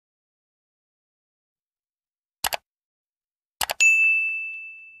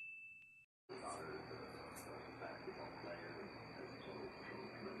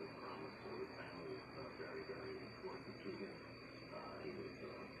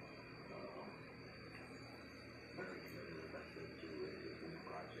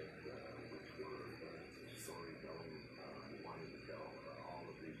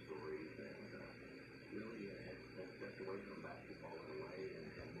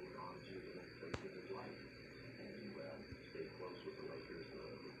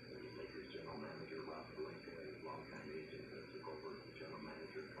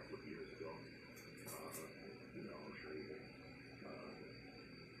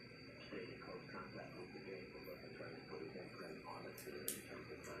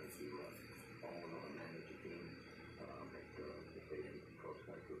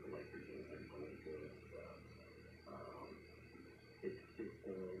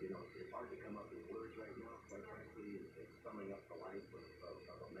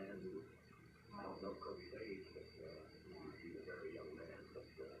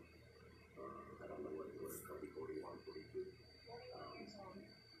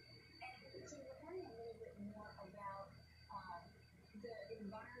the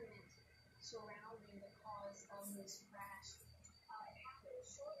environment surrounding the cause of this crash. It happened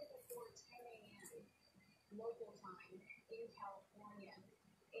shortly before 10 a.m. local time in California.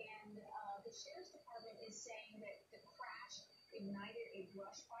 And the sheriff's department is saying that the crash ignited a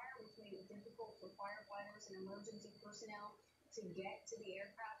brush fire, which made it difficult for firefighters and emergency personnel to get to the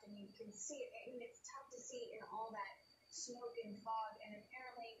aircraft. And you can see it. I mean, it's tough to see in all that smoke and fog. And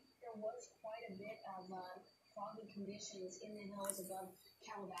apparently there was quite a bit of foggy conditions in the hills above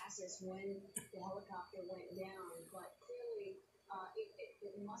Calabasas when the helicopter went down. But clearly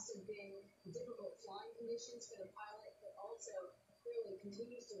it must have been difficult flying conditions for the pilot, but also clearly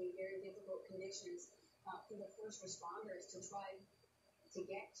continues to be very difficult conditions for the first responders to try to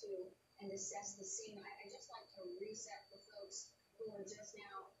get to and assess the scene. I just like to reset for folks who are just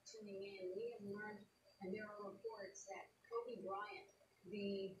now tuning in. We have learned, and there are reports that Kobe Bryant,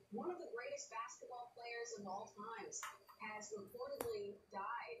 one of the greatest basketball players of all times, has reportedly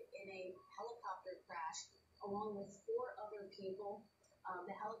died in a helicopter crash along with 4 other people.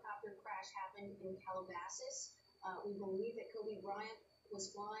 The helicopter crash happened in Calabasas. We believe that Kobe Bryant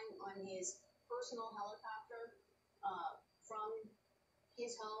was flying on his personal helicopter from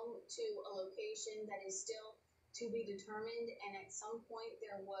his home to a location that is still to be determined. And at some point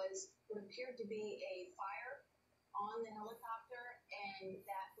there was what appeared to be a fire on the helicopter, and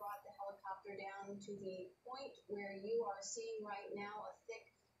that brought the helicopter down to the point where you are seeing right now a thick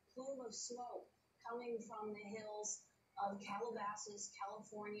plume of smoke coming from the hills of Calabasas,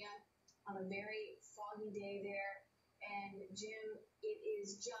 California, on a very foggy day there. And Jim, it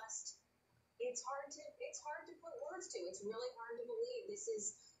is just, it's hard to put words to. It's really hard to believe. This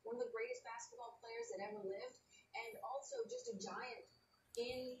is one of the greatest basketball players that ever lived, and also just a giant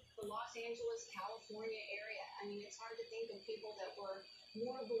in the Los Angeles, California area. I mean, it's hard to think of people that were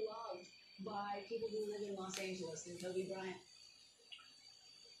more beloved by people who live in Los Angeles than Kobe Bryant.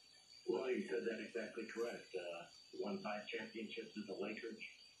 Well, you said that exactly correct. Won 5 championships with the Lakers,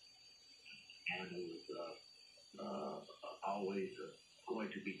 and was always going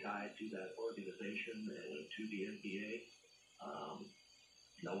to be tied to that organization and to the NBA.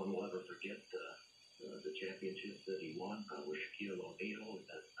 No one will ever forget the championships that he won with Shaquille O'Neal.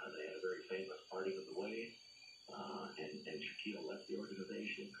 They had a very famous parting of the way, and Shaquille left the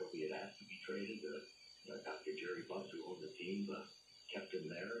organization. Kobe had asked to be traded. Dr. Jerry Buss, who owned the team, kept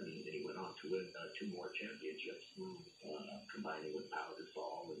him there, and he went on to win 2 more championships, combining with Pau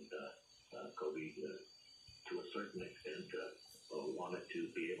Gasol. And Kobe, to a certain extent, wanted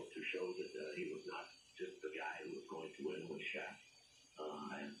to be able to show that he was not just the guy who was going to win with Shaq.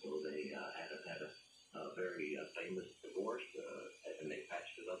 And so they had a very famous divorce, and they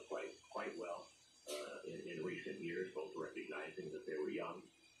patched it up quite well in recent years, both recognizing that they were young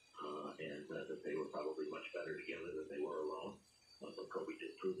and that they were probably much better together than they were alone. But Kobe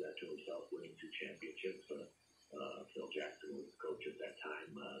did prove that to himself, winning 2 championships. Phil Jackson was the coach at that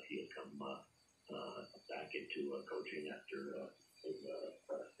time. He had come back into coaching after his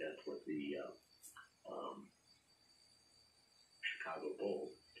death with the Chicago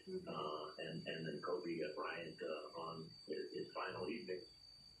Bulls. And then Kobe Bryant on his final evening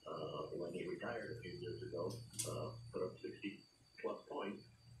when he retired a few years ago, put up 60-plus points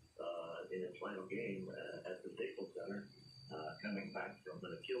in his final game at the Staples Center, coming back from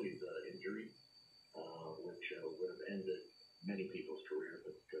an Achilles injury, which would have ended many people's careers.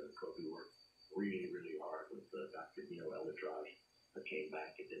 But Kobe worked really, really hard with Dr. Neil Elitrage. Came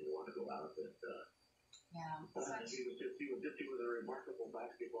back and didn't want to go out. But he was a remarkable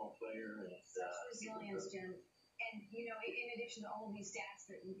basketball player. And, such resilience, Jim. And, you know, in addition to all of these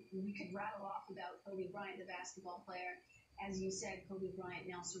stats that we could rattle off about Kobe Bryant, the basketball player, as you said, Kobe Bryant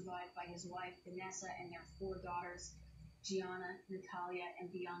now survived by his wife, Vanessa, and their 4 daughters, Gianna, Natalia,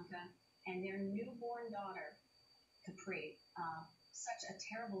 and Bianca, and their newborn daughter, Capri. Such a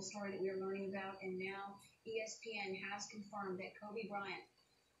terrible story that we are learning about, and now ESPN has confirmed that Kobe Bryant,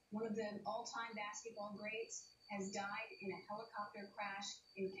 one of the all-time basketball greats, has died in a helicopter crash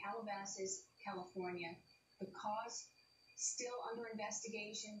in Calabasas, California. The cause still under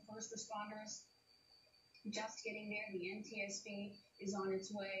investigation. First responders just getting there. The NTSB is on its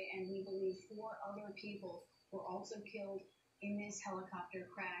way, and we believe 4 other people were also killed in this helicopter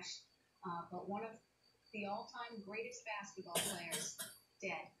crash. But one of the all-time greatest basketball players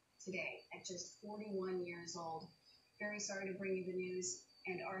dead today at just 41 years old. Very sorry to bring you the news,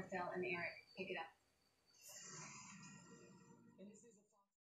 and Arthel and Eric, pick it up.